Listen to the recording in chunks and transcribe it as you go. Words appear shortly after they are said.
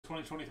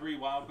2023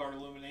 Wild Card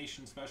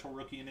Illumination Special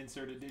Rookie and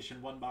Insert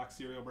Edition 1-box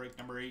serial break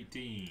number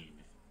 18.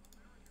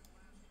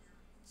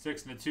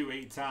 6 and a 2,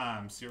 8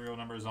 times. Serial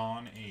numbers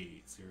on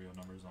 8. Serial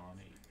numbers on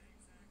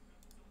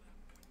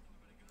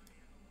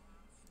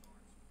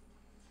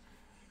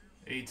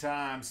 8. 8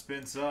 times.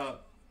 Spins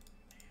up.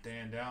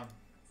 Dan down.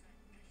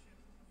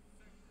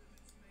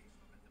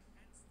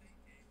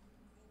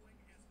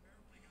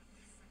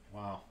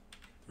 Wow.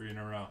 3 in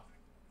a row.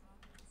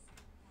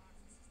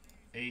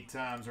 8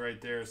 times right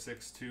there.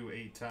 6, 2,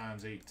 8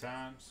 times. 8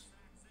 times.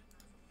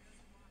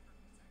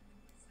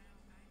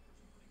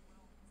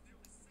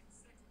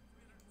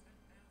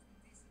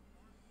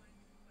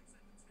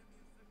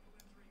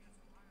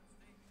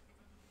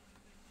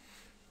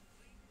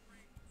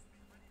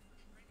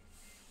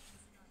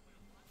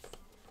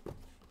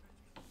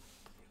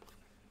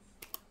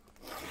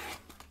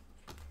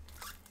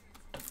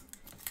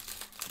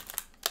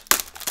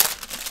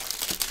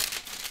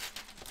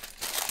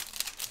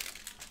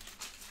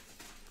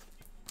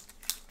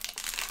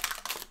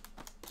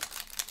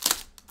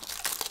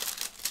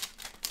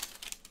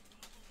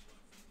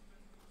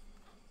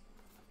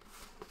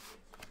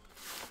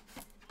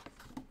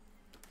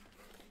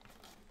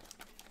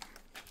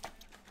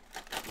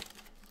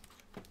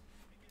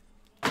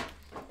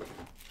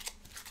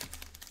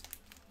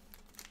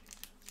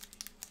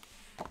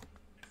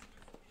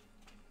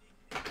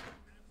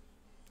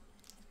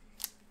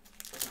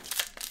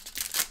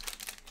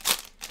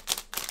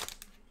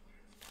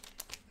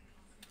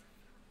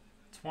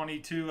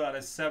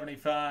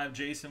 /75.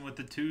 Jason with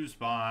the 2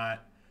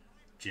 spot.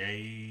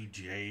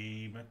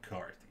 J.J.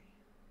 McCarthy.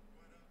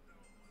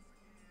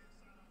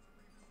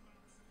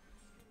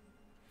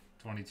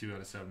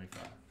 22/75.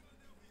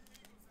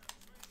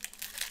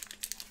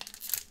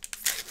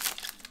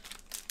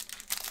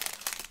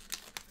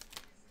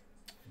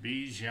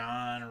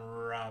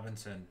 Bijan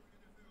Robinson.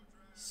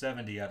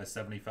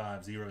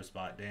 70/75. 0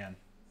 spot. Dan.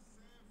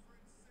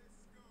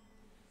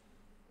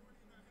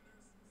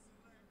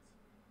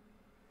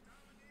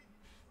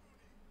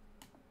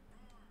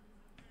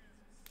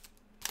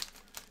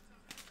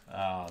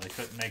 Oh, they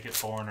couldn't make it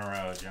 4 in a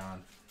row,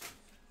 John.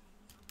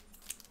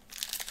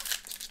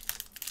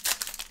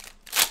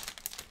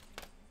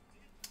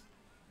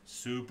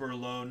 Super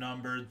low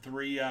numbered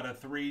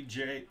 3/3.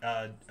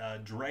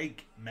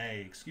 Drake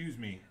May. Excuse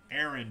me.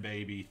 Aaron,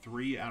 baby.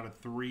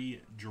 3/3.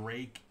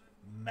 Drake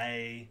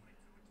May.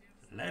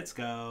 Let's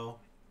go.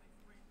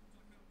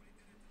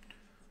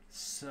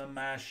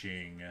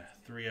 Smashing.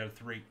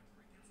 3/3.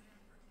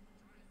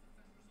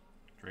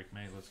 Drake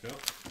May. Let's go.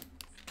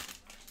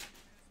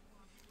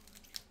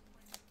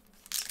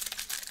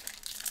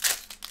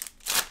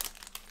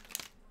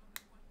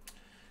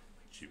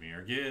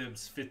 Jameer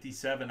Gibbs,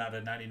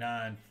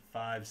 57/99,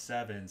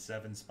 5/7,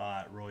 7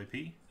 spot. Roy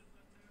P.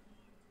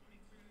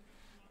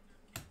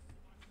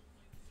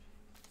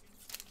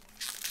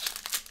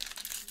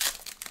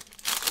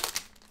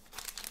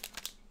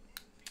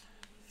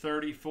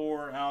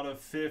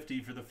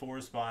 $34/50 for the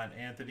 4 spot.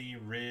 Anthony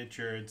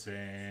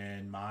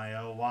Richardson. My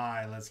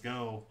OY. Let's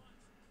go.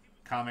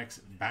 Comics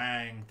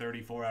bang.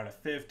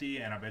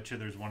 34/50. And I bet you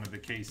there's one of the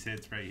case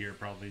hits right here.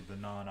 Probably the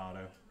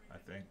non-auto, I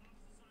think.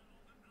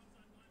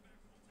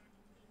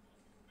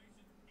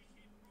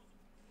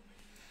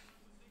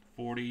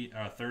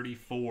 34/50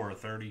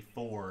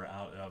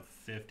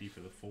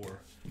 for the 4.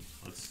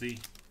 Let's see.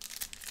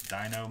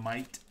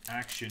 Dynamite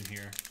action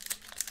here.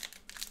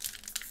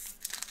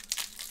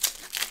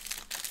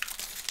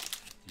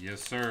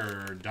 Yes,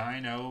 sir.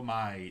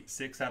 Dynamite.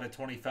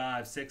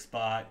 6/25. 6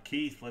 spot.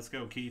 Keith. Let's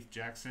go, Keith.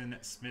 Jackson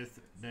Smith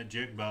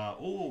Najigba.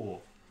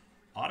 Oh,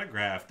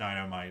 autograph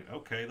Dynamite.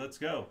 Okay, let's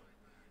go.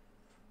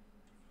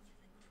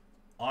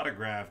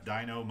 Autograph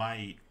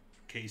Dynamite.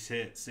 Case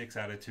hit.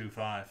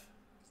 6/25.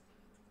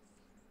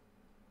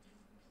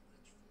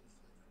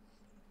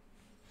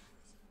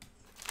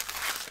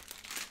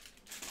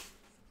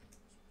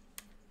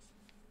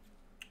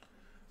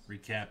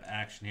 Recap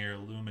action here.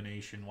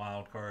 Illumination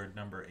wild card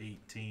number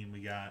 18.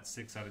 We got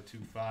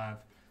 6/25.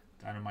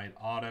 Dynamite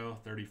auto.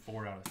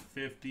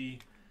 34/50.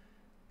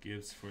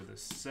 Gives for the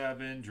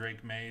 7.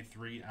 Drake May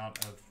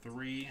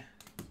 3/3.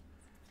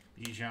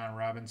 Bijan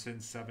Robinson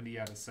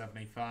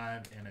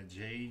 70/75. And a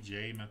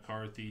J.J.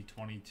 McCarthy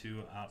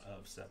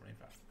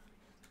 22/75.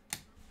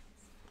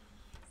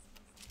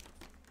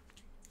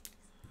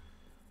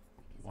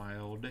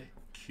 Wild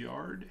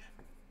card.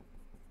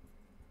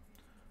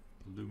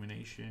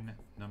 Illumination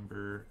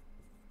number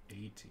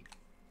 18.